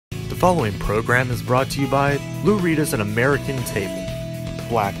following program is brought to you by Lou Rita's An American Table,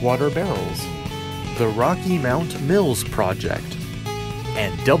 Blackwater Barrels, the Rocky Mount Mills Project,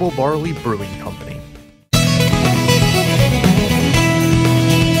 and Double Barley Brewing Company.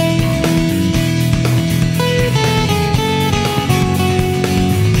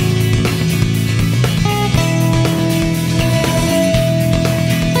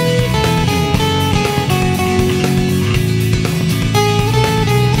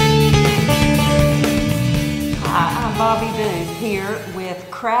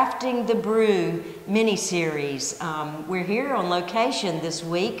 Crafting the Brew mini-series. We're here on location this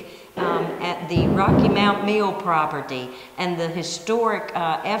week at the Rocky Mount Mill property, and the historic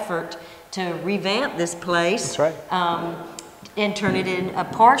effort to revamp this place. That's right. And turn it in, a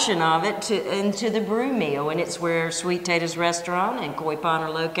portion of it into the brew mill, and it's where Sweet Tater's Restaurant and Koi Pond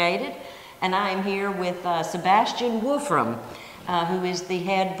are located. And I am here with Sebastian Wolfram, who is the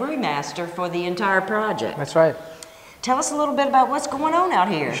head brewmaster for the entire project. That's right. Tell us a little bit about what's going on out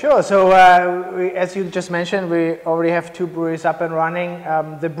here. Sure. So, as you just mentioned, we already have 2 breweries up and running.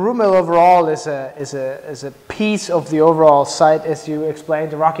 The brew mill overall is a piece of the overall site, as you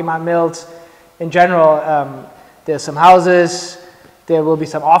explained. The Rocky Mount Mills, in general, there's some houses, there will be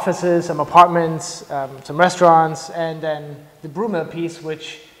some offices, some apartments, some restaurants, and then the brew mill piece,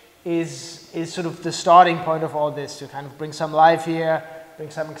 which is sort of the starting point of all this, to kind of bring some life here,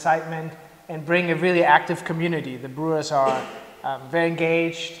 bring some excitement, and bring a really active community. The brewers are very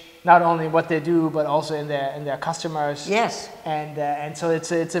engaged, not only in what they do, but also in their customers. Yes. And so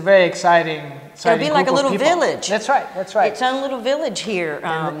it's a very exciting It'll be like a little village. That's right. That's right. Its own little village here.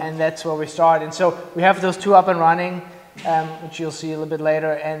 And that's where we start. And so we have those 2 up and running, which you'll see a little bit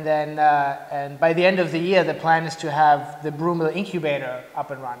later. And then and by the end of the year, the plan is to have the brew mill incubator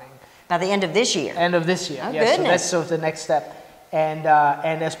up and running. By the end of this year. End of this year. Oh, yeah. goodness. So that's sort of the next step. And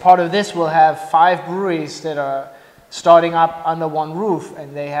as part of this, we'll have 5 breweries that are starting up under one roof,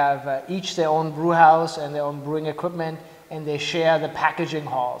 and they have each their own brew house and their own brewing equipment, and they share the packaging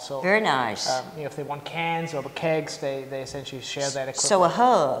hall. So very nice. If they want cans or kegs, they essentially share that equipment. So a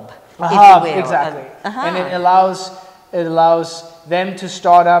hub. A hub, if you will. exactly. And it allows them to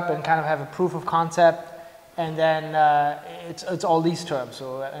start up and kind of have a proof of concept, and then it's all lease terms.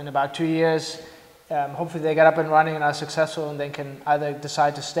 So in about 2 years. Hopefully they get up and running and are successful, and they can either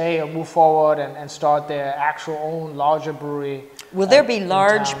decide to stay or move forward and start their actual own larger brewery. Will there be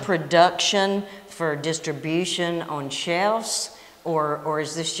large production for distribution on shelves, or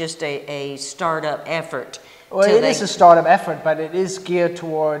is this just a startup effort? Well, it is a startup effort, but it is geared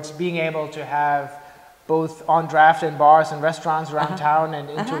towards being able to have both on draft in bars and restaurants around town and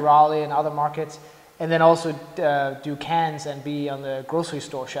into Raleigh and other markets. And then also do cans and be on the grocery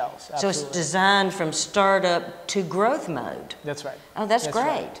store shelves. Absolutely. So it's designed from startup to growth mode. That's right. Oh, that's great.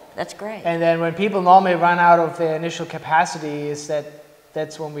 Right. That's great. And then when people normally run out of their initial capacity,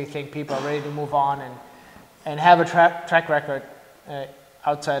 that's when we think people are ready to move on and have a track record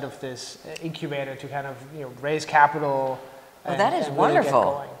outside of this incubator to kind of raise capital. Well, that is and wonderful.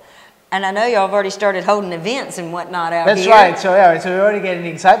 Really get going. And I know y'all have already started holding events and whatnot out That's here. right. So we're already getting the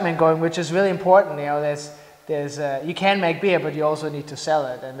excitement going, which is really important. There's you can make beer, but you also need to sell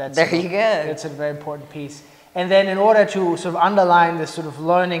it, and that's there you go. It's a very important piece. And then in order to sort of underline this sort of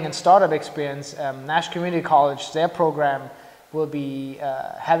learning and startup experience, Nash Community College, their program will be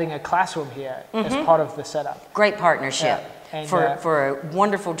having a classroom here as part of the setup. Great partnership and, for a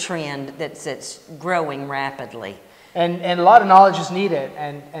wonderful trend that's growing rapidly. And a lot of knowledge is needed,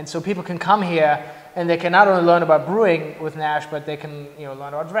 and so people can come here and they can not only learn about brewing with Nash, but they can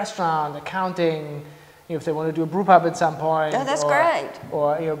learn about restaurant, accounting, if they want to do a brew pub at some point. Oh, that's great.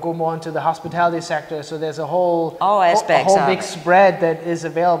 Or go more into the hospitality sector. So there's all aspects a whole big spread that is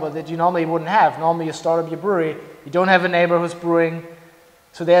available that you normally wouldn't have. Normally you start up your brewery, you don't have a neighbor who's brewing.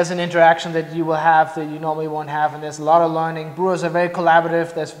 So there's an interaction that you will have that you normally won't have, and there's a lot of learning. Brewers are very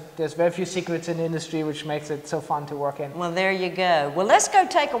collaborative. There's very few secrets in the industry, which makes it so fun to work in. Well, there you go. Well, let's go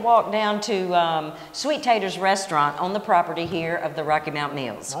take a walk down to Sweet Tater's Restaurant on the property here of the Rocky Mount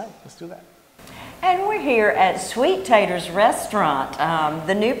Mills. All right, let's do that. And we're here at Sweet Tater's Restaurant,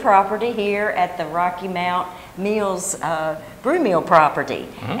 the new property here at the Rocky Mount Mills Brew Mill property.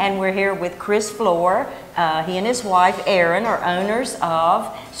 And we're here with Chris Floor. He and his wife, Erin, are owners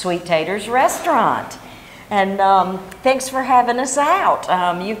of Sweet Tater's Restaurant. And thanks for having us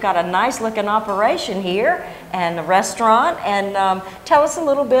out. You've got a nice looking operation here and a restaurant. And tell us a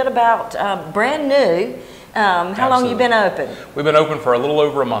little bit about brand new. How long you been open? We've been open for a little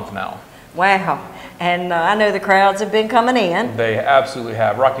over a month now. Wow. And I know the crowds have been coming in. They absolutely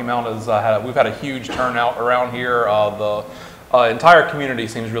have. Rocky Mount has we've had a huge turnout around here. Entire community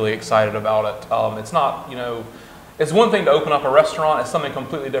seems really excited about it. It's not, you know, it's one thing to open up a restaurant, it's something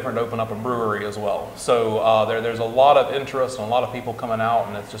completely different to open up a brewery as well. So there's a lot of interest and a lot of people coming out,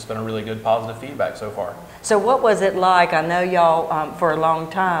 and it's just been a really good positive feedback so far. So what was it like? I know y'all for a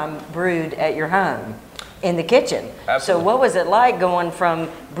long time brewed at your home in the kitchen. Absolutely. So what was it like going from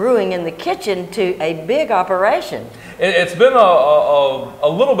brewing in the kitchen to a big operation? It's been a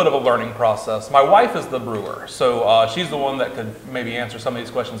little bit of a learning process. My wife is the brewer, so she's the one that could maybe answer some of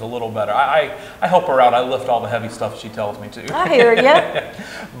these questions a little better. I help her out. I lift all the heavy stuff she tells me to. I hear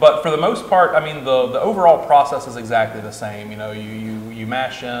you. But for the most part, I mean, the overall process is exactly the same. You know, you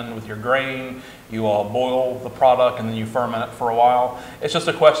mash in with your grain, you boil the product, and then you ferment it for a while. It's just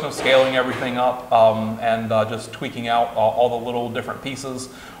a question of scaling everything up and just tweaking out all the little different pieces.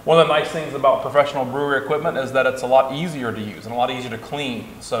 One of the nice things about professional brewery equipment is that it's a lot easier to use and a lot easier to clean.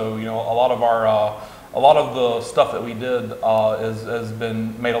 So, you know, a lot of the stuff that we did has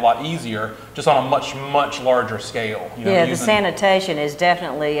been made a lot easier, just on a much larger scale. You know, yeah, the sanitation is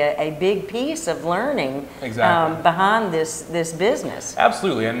definitely a big piece of learning behind this business.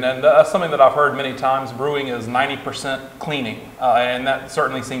 Absolutely, and that's something that I've heard many times. Brewing is 90% cleaning, and that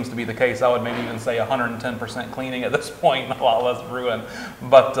certainly seems to be the case. I would maybe even say 110% cleaning at this point, a lot less brewing.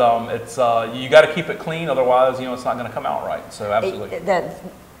 But it's you got to keep it clean, otherwise, you know, it's not going to come out right. So absolutely.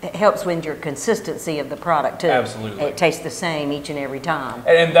 It helps with your consistency of the product too. Absolutely. It tastes the same each and every time.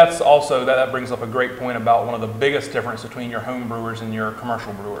 And that's also, that brings up a great point about one of the biggest difference between your home brewers and your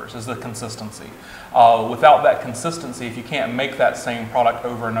commercial brewers is the consistency. Without that consistency, if you can't make that same product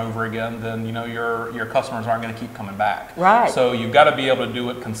over and over again, then you know your customers aren't going to keep coming back. Right. So you've got to be able to do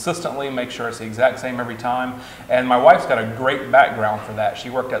it consistently, make sure it's the exact same every time. And my wife's got a great background for that.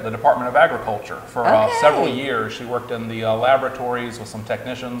 She worked at the Department of Agriculture for several years. She worked in the laboratories with some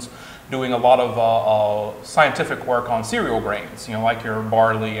technicians, doing a lot of scientific work on cereal grains, you know, like your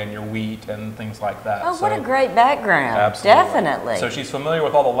barley and your wheat and things like that. Oh, what a great background. Absolutely. Definitely. So she's familiar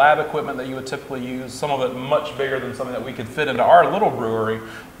with all the lab equipment that you would typically use, some of it much bigger than something that we could fit into our little brewery,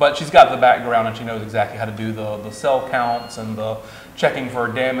 but she's got the background and she knows exactly how to do the cell counts and the checking for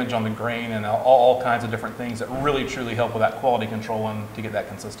damage on the grain and all kinds of different things that really truly help with that quality control and to get that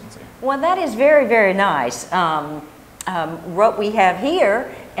consistency. Well, that is very, very nice. What we have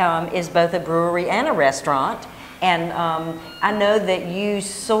here is both a brewery and a restaurant, and I know that you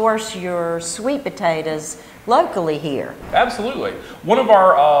source your sweet potatoes locally here. Absolutely. One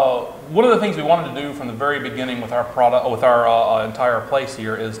of the things we wanted to do from the very beginning with our product, with our entire place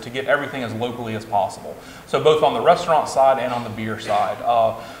here, is to get everything as locally as possible. So both on the restaurant side and on the beer side.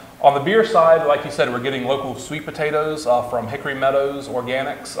 On the beer side, like you said, we're getting local sweet potatoes from Hickory Meadows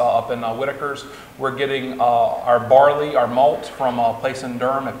Organics up in Whitaker's. We're getting our barley, our malt from a place in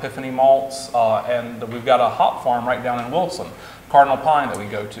Durham, Epiphany Malts, and we've got a hop farm right down in Wilson, Cardinal Pine, that we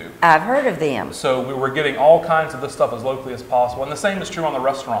go to. I've heard of them. So we were getting all kinds of this stuff as locally as possible, and the same is true on the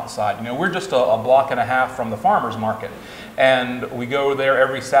restaurant side. You know, we're just a block and a half from the farmers market, and we go there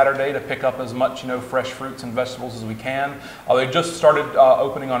every Saturday to pick up as much, you know, fresh fruits and vegetables as we can. They just started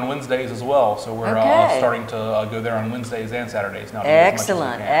opening on Wednesdays as well, so we're starting to go there on Wednesdays and Saturdays now.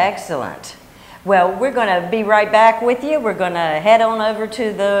 Excellent, excellent. Well, we're going to be right back with you. We're going to head on over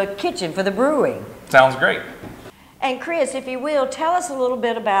to the kitchen for the brewing. Sounds great. And Chris, if you will, tell us a little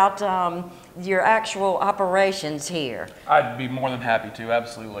bit about your actual operations here. I'd be more than happy to,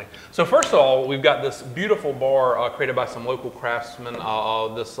 absolutely. So first of all, we've got this beautiful bar created by some local craftsmen,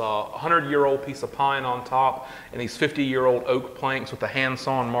 this 100-year-old piece of pine on top, and these 50-year-old oak planks with the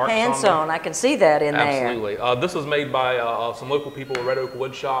hand-sawn marks on them. Hand-sawn, I can see that in there. Absolutely. This was made by some local people at Red Oak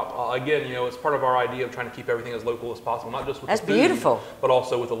Wood Shop. Again, you know, it's part of our idea of trying to keep everything as local as possible, not just with the food, beautiful, but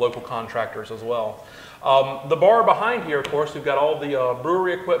also with the local contractors as well. The bar behind here, of course, we've got all the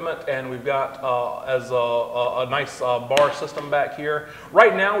brewery equipment, and we've got as a nice bar system back here.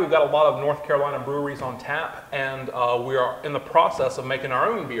 Right now, we've got a lot of North Carolina breweries on tap, and we are in the process of making our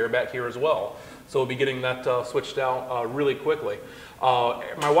own beer back here as well. So we'll be getting that switched out really quickly.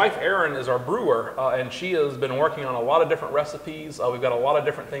 My wife Erin is our brewer, and she has been working on a lot of different recipes. We've got a lot of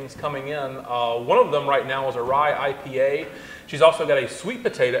different things coming in. One of them right now is a rye IPA. She's also got a sweet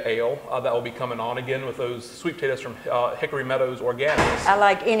potato ale that will be coming on, again with those sweet potatoes from Hickory Meadows Organics. I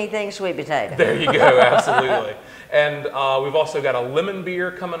like anything sweet potato. There you go, absolutely. And we've also got a lemon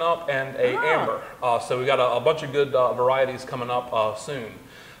beer coming up and a amber. So we've got a bunch of good varieties coming up soon.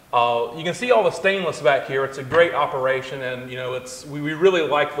 You can see all the stainless back here. It's a great operation, and you know, we really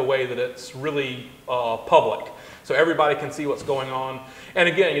like the way that it's really public, so everybody can see what's going on. And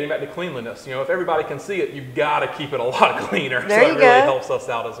again, getting back to cleanliness, you know, if everybody can see it, you've got to keep it a lot cleaner. There so it really helps us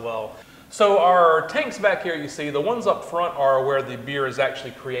out as well. So our tanks back here, you see, the ones up front are where the beer is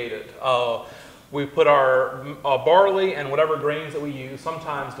actually created. We put our barley and whatever grains that we use.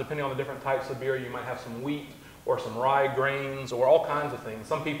 Sometimes, depending on the different types of beer, you might have some wheat or some rye grains or all kinds of things.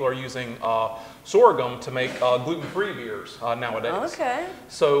 Some people are using sorghum to make gluten-free beers nowadays. Okay.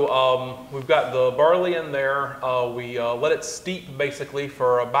 So we've got the barley in there. We let it steep basically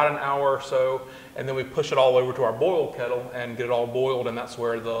for about an hour or so, and then we push it all over to our boil kettle and get it all boiled, and that's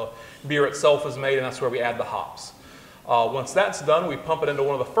where the beer itself is made, and that's where we add the hops. Once that's done, we pump it into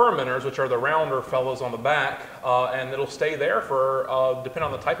one of the fermenters, which are the rounder fellows on the back, and it'll stay there for,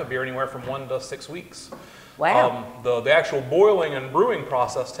 depending on the type of beer, anywhere from 1 to 6 weeks. Wow. The actual boiling and brewing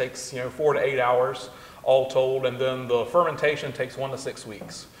process takes 4 to 8 hours all told, and then the fermentation takes 1 to 6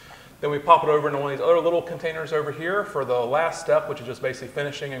 weeks. Then we pop it over into one of these other little containers over here for the last step, which is just basically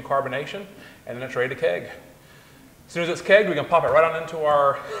finishing and carbonation, and then it's ready to keg. As soon as it's kegged, we can pop it right on into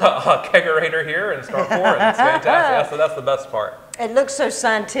our kegerator here and start pouring. It's fantastic. That's the best part. It looks so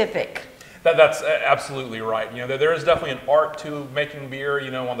scientific. That's absolutely right. There is definitely an art to making beer,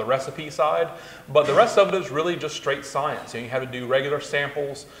 on the recipe side, but the rest of it is really just straight science. You have to do regular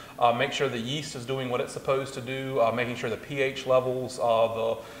samples, make sure the yeast is doing what it's supposed to do, making sure the pH levels,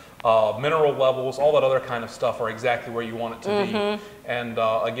 the mineral levels, all that other kind of stuff are exactly where you want it to be. And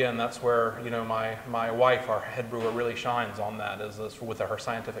again, that's where my wife, our head brewer, really shines on that, is with her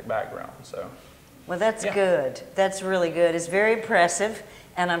scientific background. So. Well, that's good. That's really good. It's very impressive,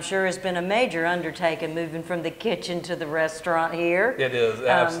 and I'm sure it's been a major undertaking moving from the kitchen to the restaurant here. It is,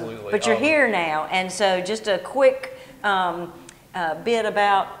 absolutely. But you're here now, and so just a quick bit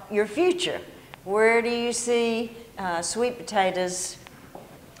about your future. Where do you see Sweet Potatoes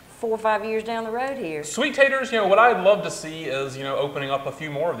 4 or 5 years down the road here? Sweet Taters, what I'd love to see is, opening up a few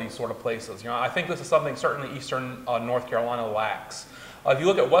more of these sort of places. I think this is something certainly Eastern North Carolina lacks. If you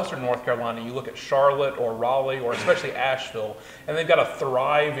look at Western North Carolina, you look at Charlotte or Raleigh or especially Asheville, and they've got a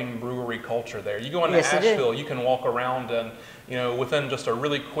thriving brewery culture there. You go into Asheville, you can walk around and, within just a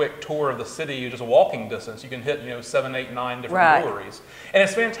really quick tour of the city, just a walking distance, you can hit, 7, 8, 9 different breweries. And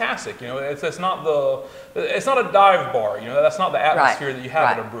it's fantastic. It's not a dive bar. That's not the atmosphere that you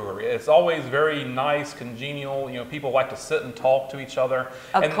have at a brewery. It's always very nice, congenial. People like to sit and talk to each other.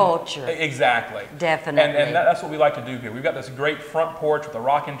 A culture. Exactly. Definitely. And that's what we like to do here. We've got this great front porch with the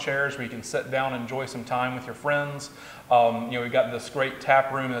rocking chairs where you can sit down and enjoy some time with your friends. We've got this great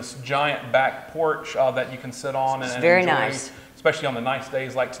tap room, this giant back porch that you can sit on and very enjoy, nice. Especially on the nice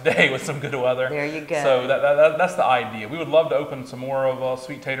days like today with some good weather. There you go. So that's the idea. We would love to open some more of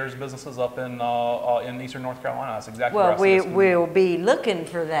Sweet Taters businesses up in Eastern North Carolina. That's exactly well, where we'll be looking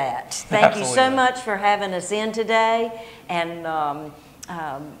for that. Thank you so much for having us in today, and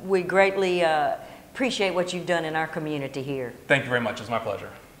we greatly appreciate what you've done in our community here. Thank you very much. It's my pleasure.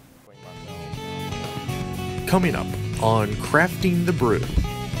 Coming up on Crafting the Brew.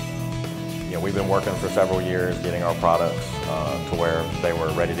 We've been working for several years getting our products to where they were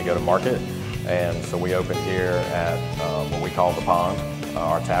ready to go to market, and so we opened here at what we call the Pond,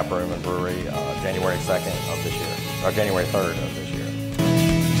 our tap room and brewery, January 2nd of this year, or January 3rd of this year.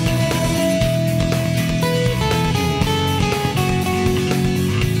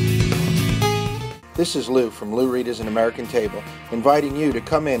 This is Lou from Lou Rita's and American Table, inviting you to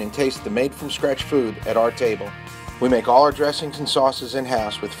come in and taste the made-from-scratch food at our table. We make all our dressings and sauces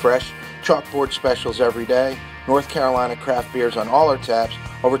in-house with fresh, chalkboard specials every day, North Carolina craft beers on all our taps,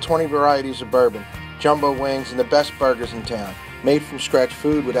 over 20 varieties of bourbon, jumbo wings, and the best burgers in town. Made-from-scratch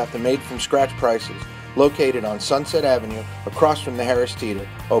food without the made-from-scratch prices. Located on Sunset Avenue, across from the Harris Teeter.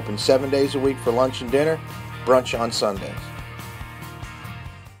 Open 7 days a week for lunch and dinner, brunch on Sundays.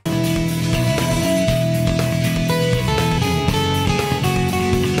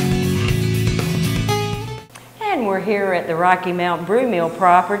 We're here at the Rocky Mount Brew Mill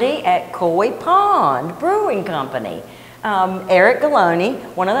property at Coy Pond Brewing Company. Eric Galoni,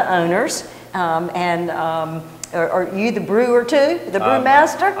 one of the owners, and are you the brewer too, the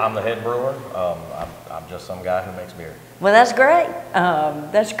brewmaster? I'm the head brewer. I'm just some guy who makes beer. Well, that's great.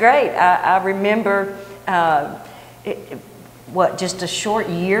 That's great. I remember, just a short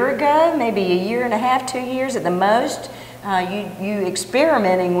year ago, maybe a year and a half, 2 years at the most, you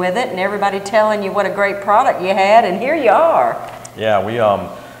experimenting with it and everybody telling you what a great product you had, and here you are. Yeah,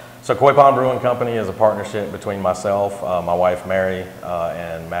 so Coy Pond Brewing Company is a partnership between myself, my wife Mary,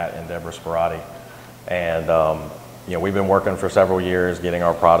 and Matt and Deborah Sperati. And we've been working for several years getting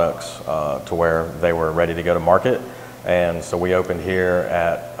our products to where they were ready to go to market. And so we opened here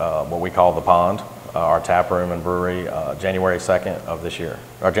at what we call the Pond, our tap room and brewery, January 2nd of this year,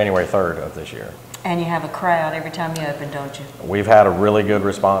 or January 3rd of this year. And you have a crowd every time you open, don't you? We've had a really good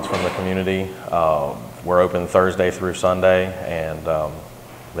response from the community. We're open Thursday through Sunday, and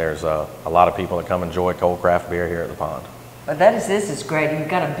there's a lot of people that come enjoy cold craft beer here at the pond. Well, this is great. You've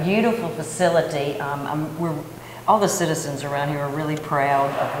got a beautiful facility. All the citizens around here are really proud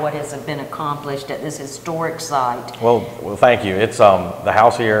of what has been accomplished at this historic site. Well, thank you. It's the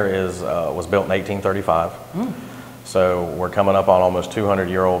house here was built in 1835. So we're coming up on almost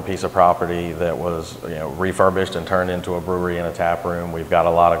 200-year-old piece of property that was refurbished and turned into a brewery and a tap room. We've got a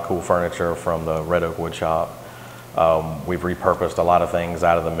lot of cool furniture from the Red Oak Wood Shop. We've repurposed a lot of things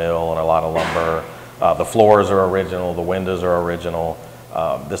out of the mill and a lot of lumber. The floors are original, the windows are original.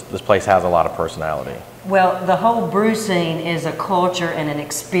 This place has a lot of personality. Well, the whole brew scene is a culture and an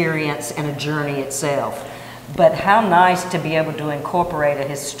experience and a journey itself. But how nice to be able to incorporate a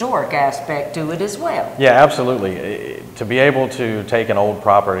historic aspect to it as well. Yeah, absolutely. To be able to take an old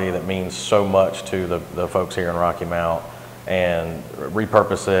property that means so much to the folks here in Rocky Mount and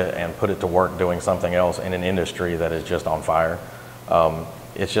repurpose it and put it to work doing something else in an industry that is just on fire.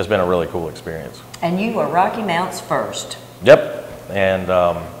 It's just been a really cool experience. And you are Rocky Mount's first. Yep, and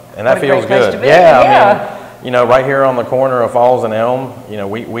that feels good. Yeah, I mean, right here on the corner of Falls and Elm,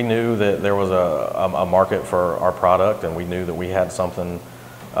 we knew that there was a market for our product, and we knew that we had something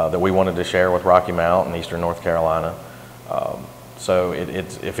that we wanted to share with Rocky Mount and Eastern North Carolina. So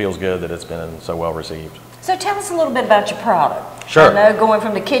it feels good that it's been so well received. So tell us a little bit about your product. Sure. I know going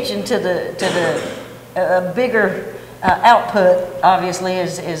from the kitchen to the bigger output obviously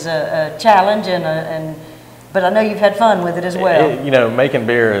is a challenge, but I know you've had fun with it as well. Making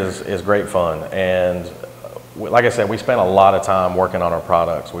beer is great fun, and like I said, we spent a lot of time working on our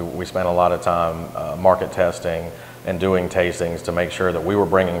products. We spent a lot of time market testing and doing tastings to make sure that we were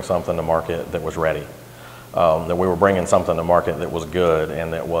bringing something to market that was ready, that we were bringing something to market that was good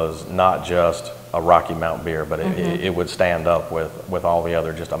and that was not just a Rocky Mount beer, but it would stand up with all the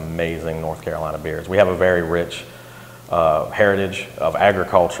other just amazing North Carolina beers. We have a very rich heritage of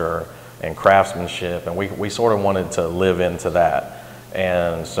agriculture and craftsmanship, and we sort of wanted to live into that.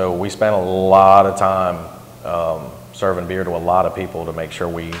 And so we spent a lot of time serving beer to a lot of people to make sure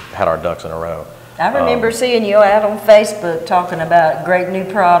we had our ducks in a row. I remember seeing you out on Facebook talking about great new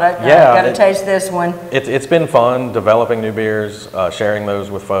product. Yeah, I've got to taste this one. It's been fun developing new beers, sharing those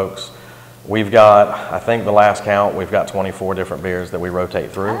with folks. We've got, I think the last count, we've got 24 different beers that we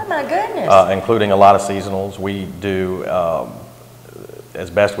rotate through. Oh my goodness. Including a lot of seasonals. We do as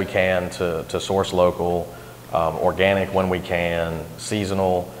best we can to source local, organic when we can,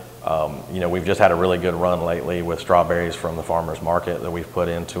 seasonal. We've just had a really good run lately with strawberries from the farmer's market that we've put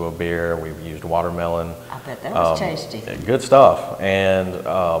into a beer. We've used watermelon. I bet that was tasty. Good stuff. And,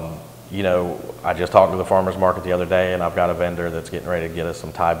 I just talked to the farmer's market the other day, and I've got a vendor that's getting ready to get us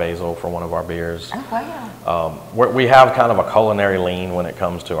some Thai basil for one of our beers. Oh, wow. We have kind of a culinary lean when it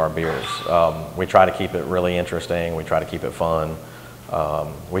comes to our beers. We try to keep it really interesting. We try to keep it fun.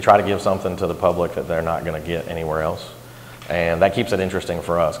 We try to give something to the public that they're not going to get anywhere else. And that keeps it interesting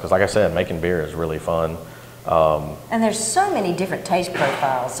for us because, like I said, making beer is really fun. And there's so many different taste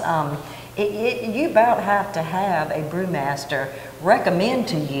profiles. You about have to have a brewmaster recommend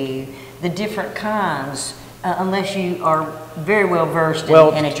to you the different kinds unless you are very well versed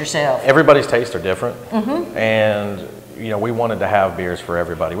in it yourself. Everybody's tastes are different. And, we wanted to have beers for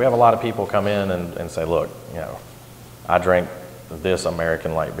everybody. We have a lot of people come in and say, look, I drink this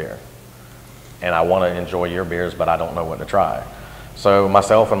American light beer, and I want to enjoy your beers, but I don't know what to try. So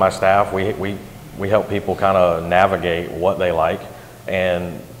myself and my staff, we help people kind of navigate what they like,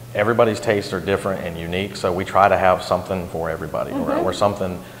 and everybody's tastes are different and unique, so we try to have something for everybody, or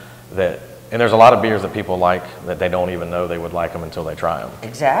something that, and there's a lot of beers that people like that they don't even know they would like them until they try them.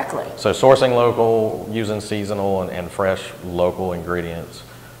 Exactly. So sourcing local, using seasonal and fresh local ingredients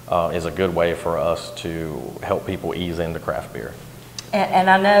is a good way for us to help people ease into craft beer. And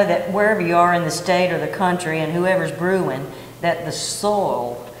I know that wherever you are in the state or the country and whoever's brewing, that the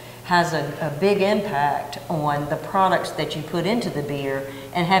soil has a big impact on the products that you put into the beer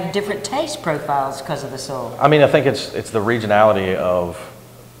and have different taste profiles because of the soil. I mean, I think it's the regionality of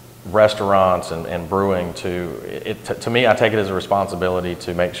restaurants and brewing to me, I take it as a responsibility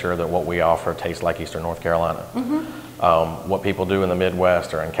to make sure that what we offer tastes like Eastern North Carolina. What people do in the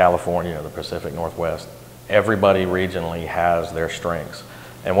Midwest or in California or the Pacific Northwest, everybody regionally has their strengths.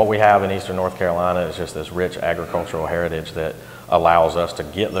 And what we have in Eastern North Carolina is just this rich agricultural heritage that allows us to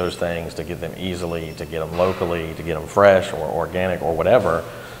get those things, to get them easily, to get them locally, to get them fresh or organic or whatever,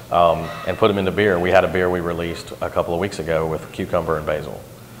 and put them into beer. We had a beer we released a couple of weeks ago with cucumber and basil.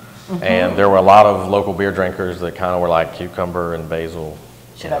 And there were a lot of local beer drinkers that kind of were like, cucumber and basil,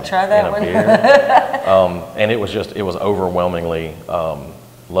 Should I try that one? And it was overwhelmingly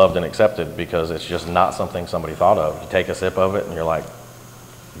loved and accepted because it's just not something somebody thought of. You take a sip of it and you're like,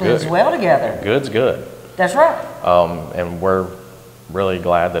 Goes well together. Good's good. That's right. And we're really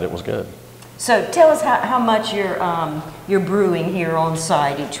glad that it was good. So tell us how much you're brewing here on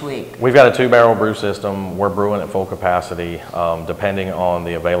site each week. We've got a 2-barrel brew system. We're brewing at full capacity, depending on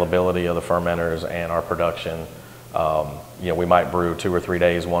the availability of the fermenters and our production. We might brew 2 or 3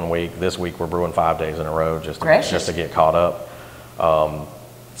 days one week. This week we're brewing 5 days in a row just to get caught up.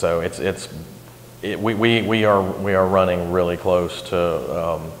 So we are running really close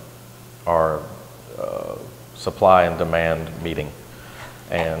to our supply and demand meeting,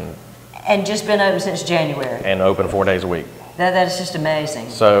 and just been open since January. And open 4 days a week. That is just amazing.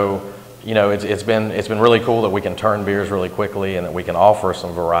 So, it's been really cool that we can turn beers really quickly and that we can offer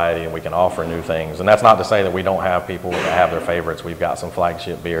some variety and we can offer new things. And that's not to say that we don't have people that have their favorites. We've got some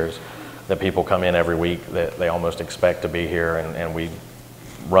flagship beers that people come in every week that they almost expect to be here, and we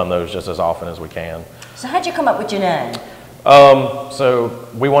run those just as often as we can. So how'd you come up with your name? So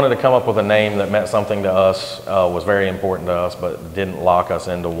we wanted to come up with a name that meant something to us, was very important to us, but didn't lock us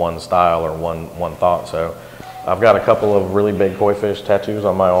into one style or one thought. So I've got a couple of really big koi fish tattoos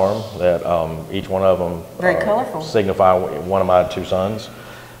on my arm that each one of them very colorful signify one of my 2 sons.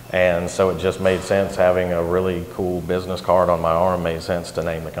 And so it just made sense, having a really cool business card on my arm made sense to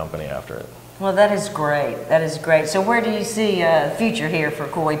name the company after it. Well, that is great. That is great. So where do you see a future here for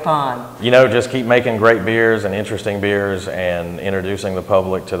Koi Pond? Just keep making great beers and interesting beers and introducing the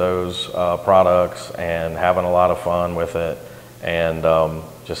public to those products and having a lot of fun with it, and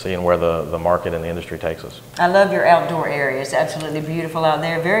just seeing where the market and the industry takes us. I love your outdoor area. It's absolutely beautiful out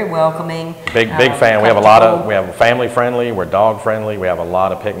there. Very welcoming. Big fan. We have family friendly. We're dog friendly. We have a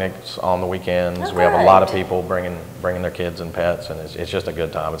lot of picnics on the weekends. Oh, we have a lot of people bringing their kids and pets, and it's just a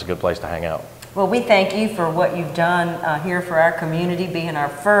good time. It's a good place to hang out. Well, we thank you for what you've done here for our community, being our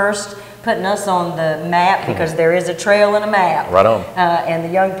first, putting us on the map, because there is a trail and a map. Right on. And the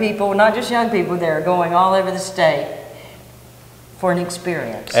young people, not just young people, they're going all over the state for an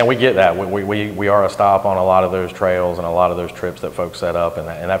experience. And we get that. We are a stop on a lot of those trails and a lot of those trips that folks set up, and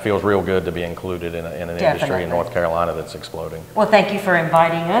that feels real good to be included in an industry in North Carolina that's exploding. Well, thank you for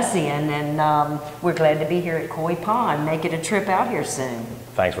inviting us in, and we're glad to be here at Koi Pond. Make it a trip out here soon.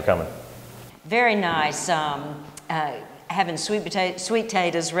 Thanks for coming. Very nice. Having Sweet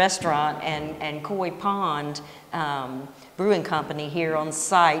Tata's Restaurant and Koi Pond Brewing Company here on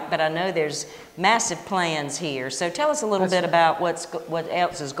site, but I know there's massive plans here. So tell us a little bit about what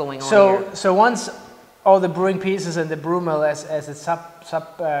else is going on here. So once all the brewing pieces and the brew mill as a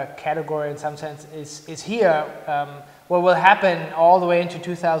sub category in some sense is here, what will happen all the way into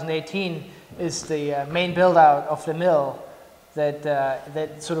 2018 is the main build out of the mill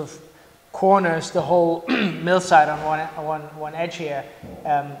that sort of corners the whole mill site on one edge here,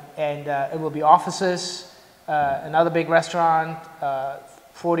 and it will be offices, another big restaurant,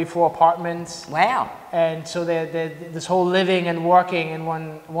 44 apartments. Wow! And so this whole living and working in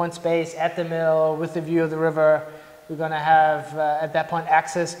one space at the mill with the view of the river. We're going to have at that point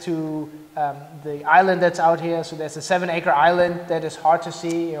access to the island that's out here. So there's a 7-acre island that is hard to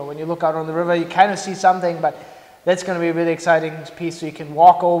see. When you look out on the river, you kind of see something, but that's going to be a really exciting piece. So you can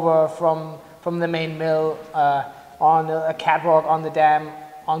walk over from the main mill on a catwalk on the dam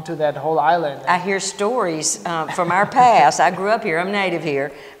onto that whole island. I hear stories from our past. I grew up here. I'm native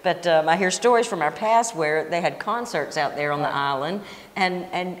here, but I hear stories from our past where they had concerts out there on the island,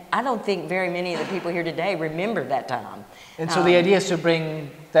 and I don't think very many of the people here today remember that time. And so the idea is to bring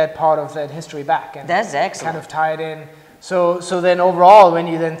that part of that history back and that's excellent. Kind of tie it in. So then overall, when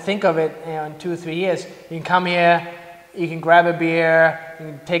you then think of it, in 2 or 3 years, you can come here, you can grab a beer, you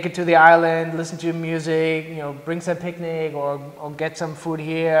can take it to the island, listen to music, bring some picnic or get some food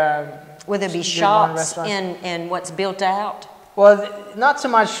here. Will there be shops in what's built out? Well, not so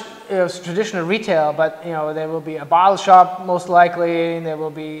much traditional retail, but there will be a bottle shop most likely, and there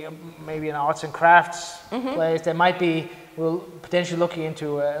will be maybe an arts and crafts place. There might be, we're potentially looking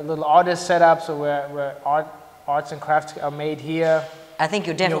into a little artist setup, so where arts and crafts are made here. I think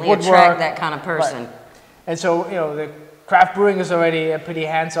you'll definitely attract that kind of person. Right. And so, the craft brewing is already a pretty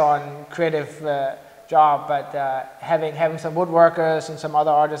hands-on, creative job, but having some woodworkers and some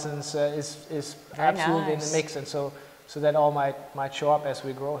other artisans is absolutely nice. In the mix, and so that all might show up as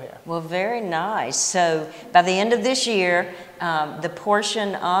we grow here. Well, very nice. So by the end of this year, the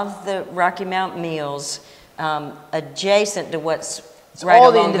portion of the Rocky Mount Mills adjacent to what's right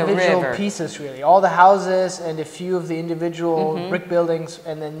all the along individual river. Pieces, really. All the houses and a few of the individual brick buildings,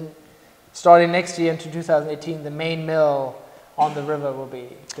 and then starting next year into 2018, the main mill on the river will be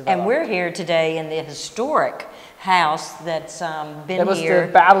developed. And we're here today in the historic house that's been That was here.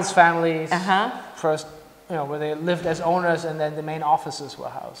 the Battles family's Uh-huh. first, where they lived as owners, and then the main offices were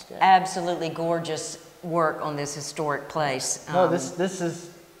housed. Yeah. Absolutely gorgeous work on this historic place. No, this is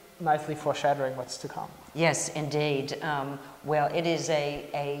nicely foreshadowing what's to come. Yes, indeed. Well, it is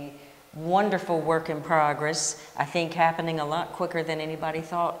a wonderful work in progress. I think happening a lot quicker than anybody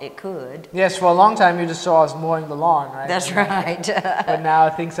thought it could. Yes, for a long time you just saw us mowing the lawn, right? That's right. But now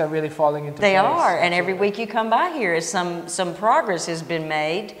things are really falling into They place. are, and every week you come by here, some progress has been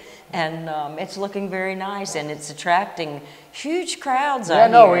made, and it's looking very nice, and it's attracting huge crowds out here.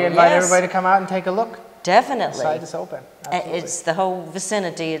 Yeah, no, we invite Yes, everybody to come out and take a look. definitely. The site is open. Absolutely. It's the whole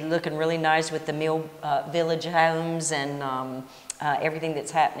vicinity looking really nice with the Mill Village homes and everything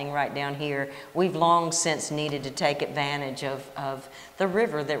that's happening right down here. We've long since needed to take advantage of the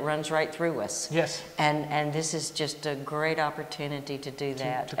river that runs right through us. Yes. And this is just a great opportunity to do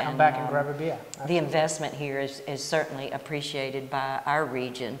that. To come back and grab a beer. The investment here is certainly appreciated by our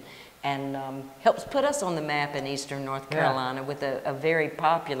region and helps put us on the map in eastern North Carolina with a very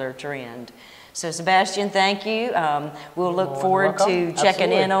popular trend. So Sebastian, thank you. We'll look forward to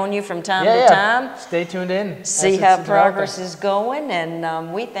checking in on you from time to time. Stay tuned in. See how progress is going,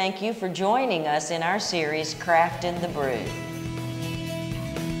 and we thank you for joining us in our series, Crafting the Brew.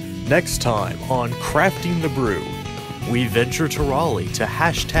 Next time on Crafting the Brew, we venture to Raleigh to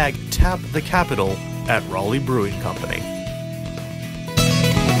hashtag tap the capital at Raleigh Brewing Company.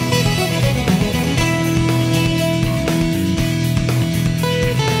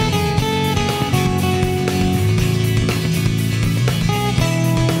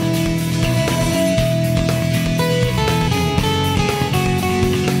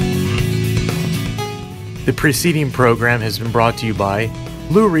 The preceding program has been brought to you by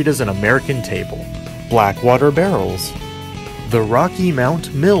Lou Rita's An American Table, Blackwater Barrels, the Rocky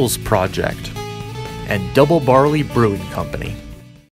Mount Mills Project, and Double Barley Brewing Company.